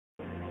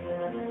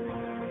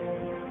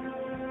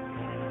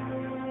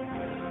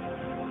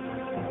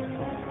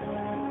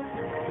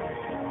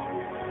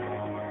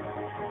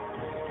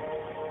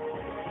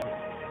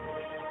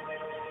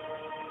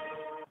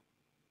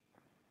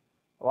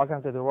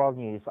Welcome to the World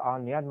News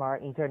on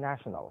Myanmar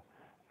International.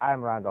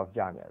 I'm Randolph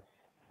Jamias.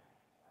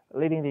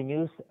 Leading the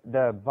news,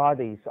 the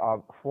bodies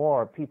of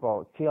 4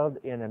 people killed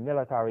in a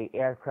military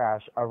air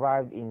crash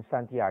arrived in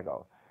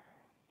Santiago.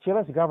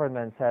 Chile's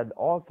government said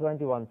all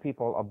 21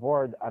 people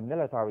aboard a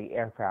military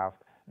aircraft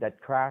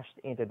that crashed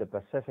into the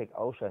Pacific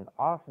Ocean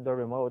off the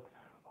remote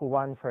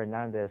Juan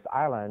Fernandez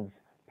Islands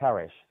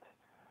perished.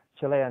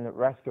 Chilean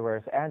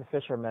rescuers and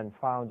fishermen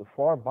found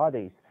 4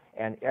 bodies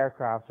and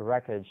aircraft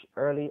wreckage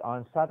early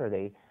on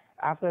Saturday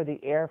after the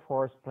Air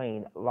Force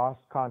plane lost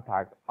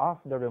contact off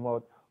the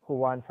remote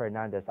Juan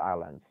Fernandez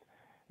Islands.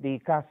 The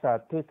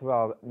Casa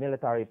 212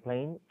 military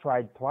plane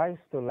tried twice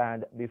to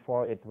land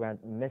before it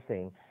went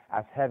missing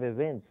as heavy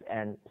winds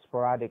and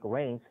sporadic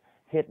rains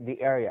hit the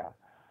area.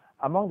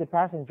 Among the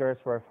passengers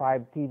were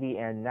 5 TV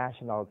and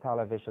national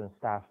television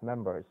staff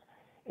members,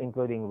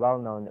 including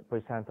well-known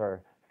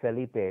presenter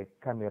Felipe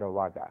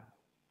Camiroaga.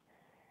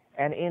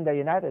 And in the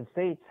United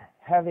States,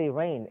 heavy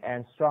rain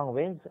and strong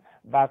winds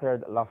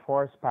battered La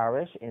Force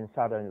Parish in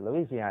southern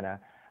Louisiana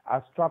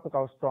as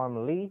Tropical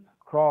Storm Lee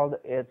crawled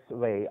its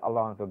way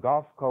along the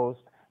Gulf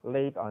Coast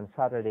late on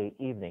Saturday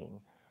evening.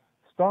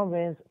 Storm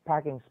winds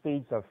packing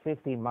speeds of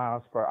 50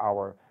 miles per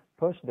hour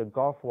pushed the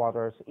Gulf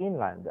waters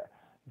inland,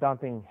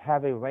 dumping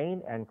heavy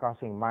rain and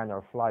causing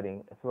minor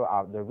flooding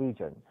throughout the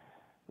region.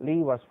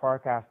 Lee was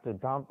forecast to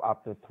dump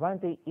up to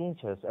 20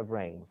 inches of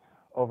rain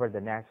over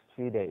the next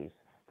few days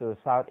to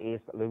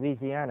southeast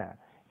Louisiana,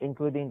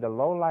 including the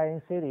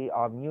low-lying city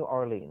of New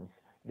Orleans,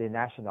 the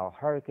National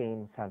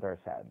Hurricane Center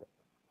said.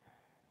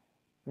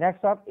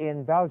 Next up,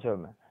 in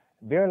Belgium,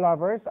 beer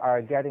lovers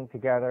are getting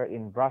together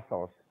in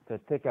Brussels to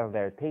tickle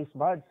their taste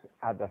buds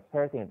at the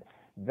 13th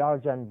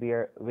Belgian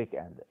Beer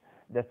Weekend.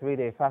 The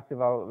 3-day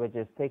festival, which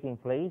is taking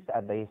place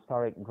at the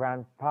historic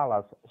Grand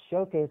Palace,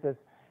 showcases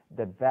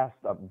the best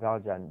of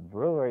Belgian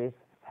breweries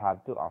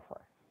have to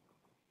offer.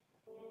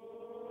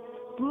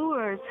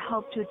 Brewers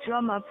hope to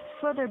drum up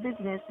further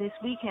business this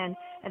weekend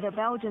at the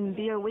Belgian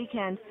Beer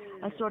Weekend,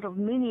 a sort of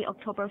mini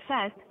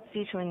Oktoberfest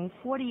featuring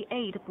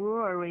 48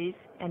 breweries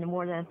and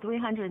more than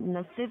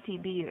 350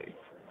 beers.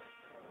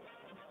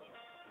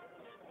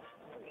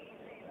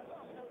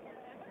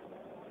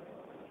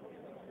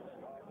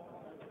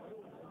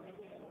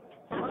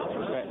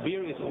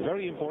 Beer is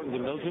very important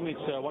in Belgium. It's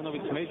one of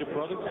its major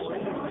products.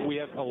 We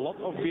have a lot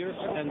of beers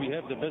and we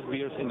have the best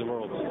beers in the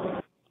world.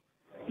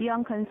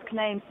 Yonkens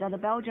claims that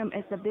Belgium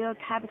is the beer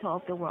capital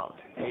of the world.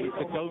 It's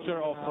a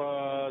culture of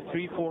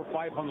 300, 400,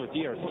 500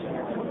 years.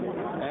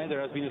 And there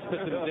has been a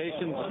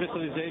specialization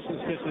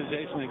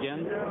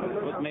again.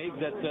 What makes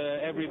that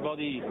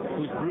everybody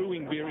who's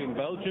brewing beer in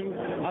Belgium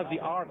has the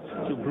art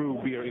to brew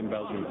beer in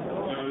Belgium.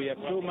 We have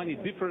so many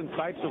different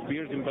types of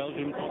beers in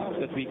Belgium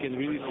that we can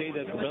really say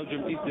that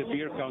Belgium is the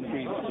beer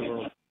country of the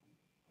world.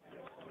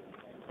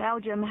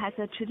 Belgium has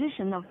a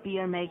tradition of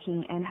beer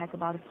making and has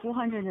about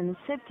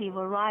 450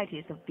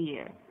 varieties of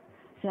beer.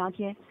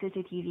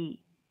 CCTV.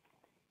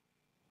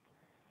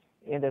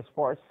 In the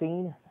sports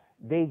scene,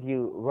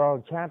 Daegu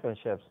World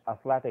Championships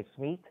athletics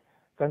meet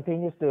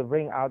continues to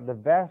bring out the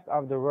best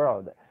of the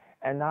world.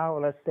 And now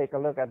let's take a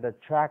look at the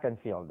track and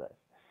field.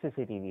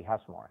 CCTV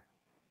has more.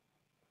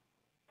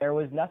 There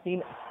was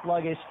nothing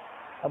sluggish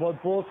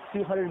about Bolt's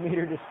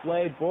 200-meter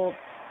display. Bolt,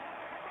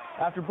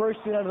 after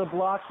bursting out of the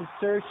blocks, he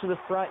surged to the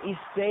front. He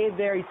stayed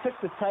there. He took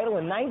the title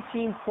in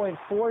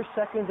 19.4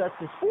 seconds. That's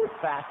his 4th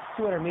fastest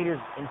 200 meters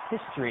in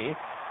history.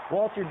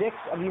 Walter Dix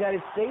of the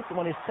United States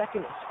won his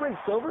 2nd sprint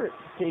silver to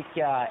take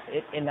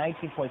it in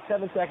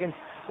 19.7 seconds,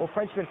 while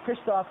Frenchman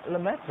Christophe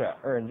Lemaitre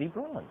earned the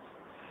bronze.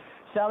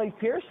 Sally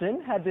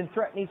Pearson had been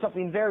threatening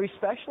something very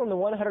special in the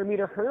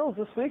 100-meter hurdles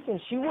this week,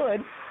 and she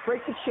would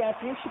break the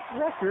championship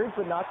record,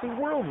 but not the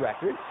world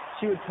record.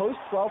 She would post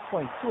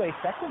 12.28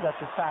 seconds.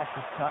 That's the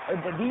fastest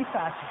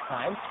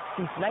time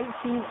since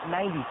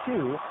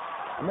 1992.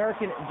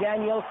 American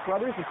Danielle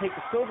Struthers would take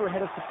the silver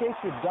ahead of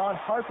Patricia Dawn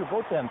Harper,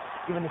 both of them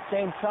given the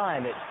same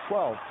time at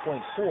 12.47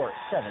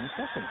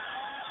 seconds.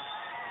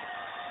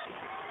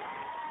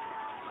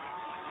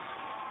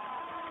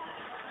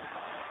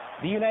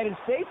 The United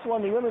States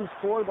won the women's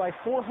 4 by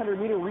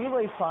 400-meter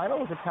relay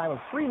final with a time of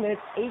 3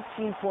 minutes,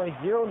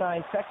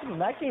 18.09 seconds, and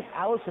that gave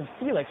Allison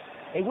Felix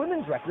a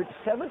women's record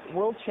 7th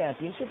World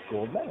Championship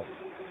gold medal.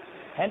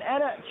 And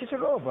Anna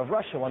Chicharova of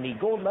Russia won the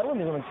gold medal in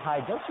the women's high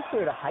jump. She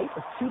cleared a height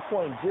of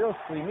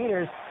 2.03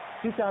 meters.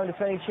 Two-time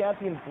defending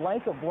champion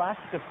Blanka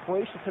Blasic of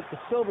Croatia took the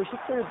silver. She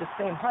cleared the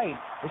same height,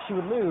 but she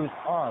would lose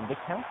on the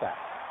countback.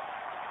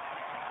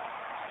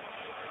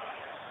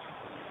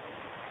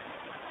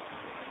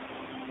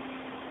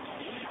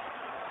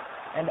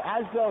 And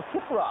Asbel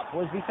Kiprop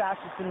was the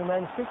fastest in the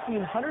men's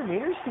 1,500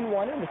 meters. He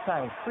won in the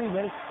time of 3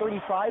 minutes,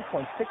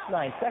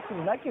 35.69 seconds,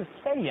 and that gives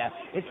Kenya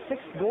its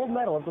 6th gold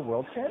medal of the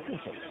World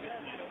Championships.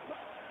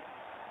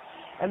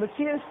 And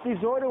Matthias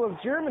Desordo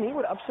of Germany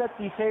would upset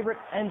the favorite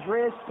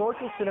Andreas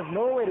Thorkildsen of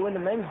Norway to win the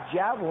men's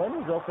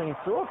javelin. His opening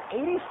throw of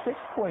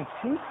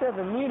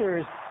 86.27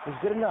 meters was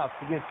good enough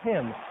to give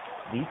him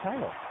the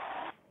title.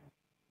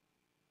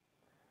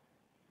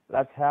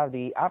 Let's have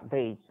the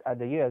updates at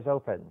the U.S.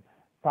 Open.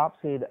 Top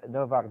seed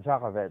Novak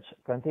Djokovic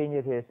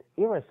continued his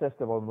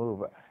irresistible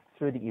move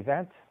through the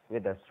event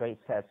with a straight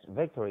sets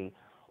victory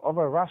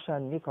over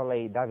Russian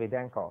Nikolay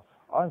Davydenko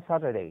on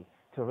Saturday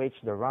to reach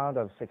the round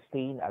of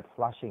 16 at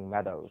Flushing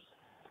Meadows.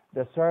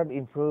 The Serb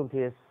improved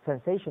his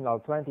sensational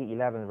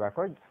 2011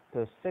 record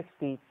to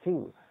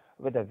 62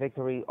 with a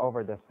victory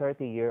over the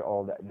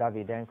 30-year-old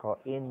Davydenko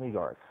in New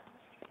York.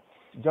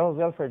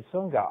 Jo-Wilfried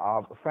Tsonga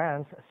of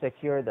France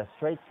secured a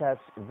straight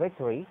sets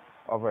victory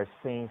over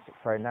Spain's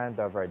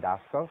Fernando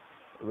Verdasco,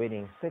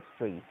 winning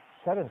 6-3,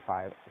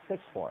 7-5,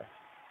 6-4.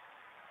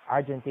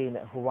 Argentine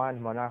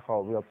Juan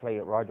Monaco will play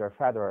Roger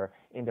Federer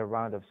in the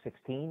round of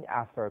 16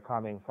 after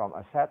coming from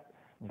a set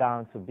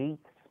down to beat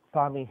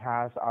Tommy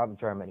Haas of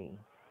Germany.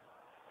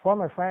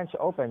 Former French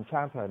Open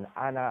champion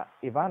Ana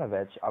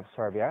Ivanovic of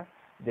Serbia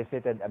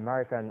defeated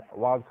American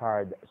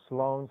wildcard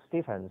Sloane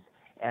Stephens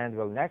and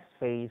will next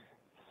face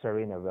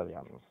Serena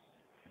Williams.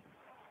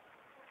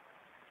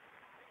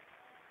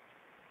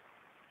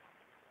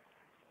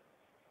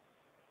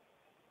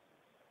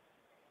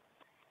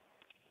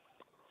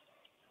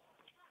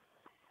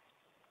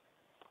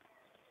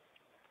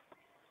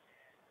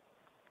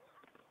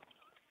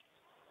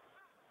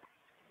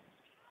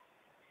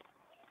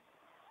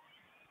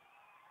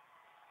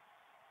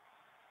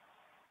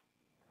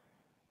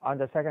 On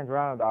the second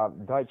round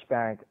of Deutsche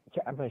Bank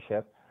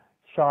Championship,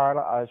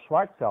 Charles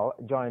Schwartzel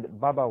joined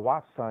Bubba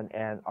Watson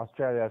and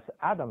Australia's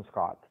Adam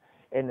Scott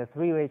in a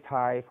three-way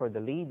tie for the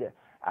lead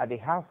at the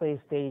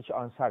halfway stage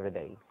on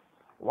Saturday.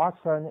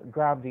 Watson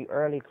grabbed the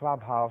early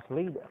clubhouse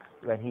lead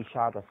when he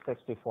shot a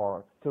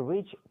 64 to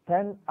reach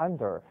 10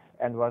 under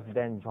and was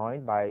then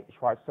joined by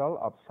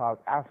Schwartzel of South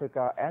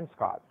Africa and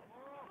Scott,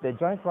 the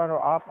joint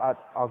runner-up at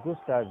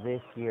Augusta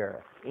this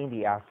year, in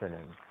the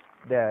afternoon.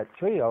 The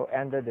trio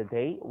ended the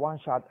day one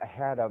shot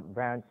ahead of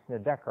Brandt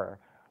Snedeker,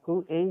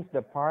 who aced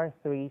the par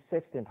 3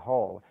 16th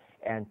hole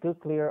and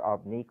took clear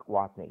of Nick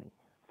Watney.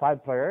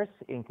 5 players,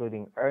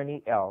 including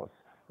Ernie Els,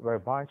 were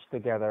bunched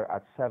together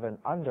at 7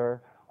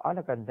 under on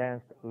a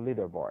condensed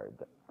leaderboard.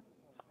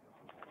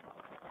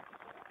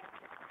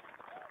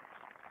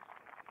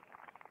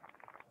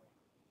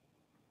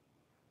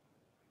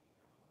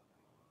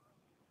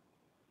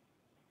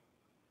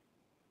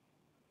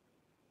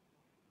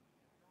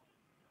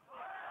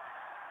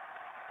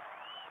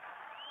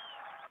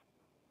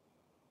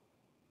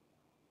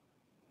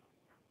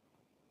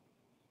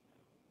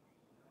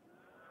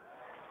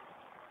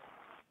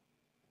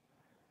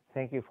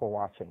 Thank you for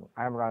watching.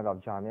 I'm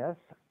Randolf Jamias.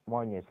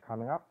 More news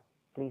coming up.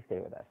 Please stay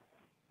with us.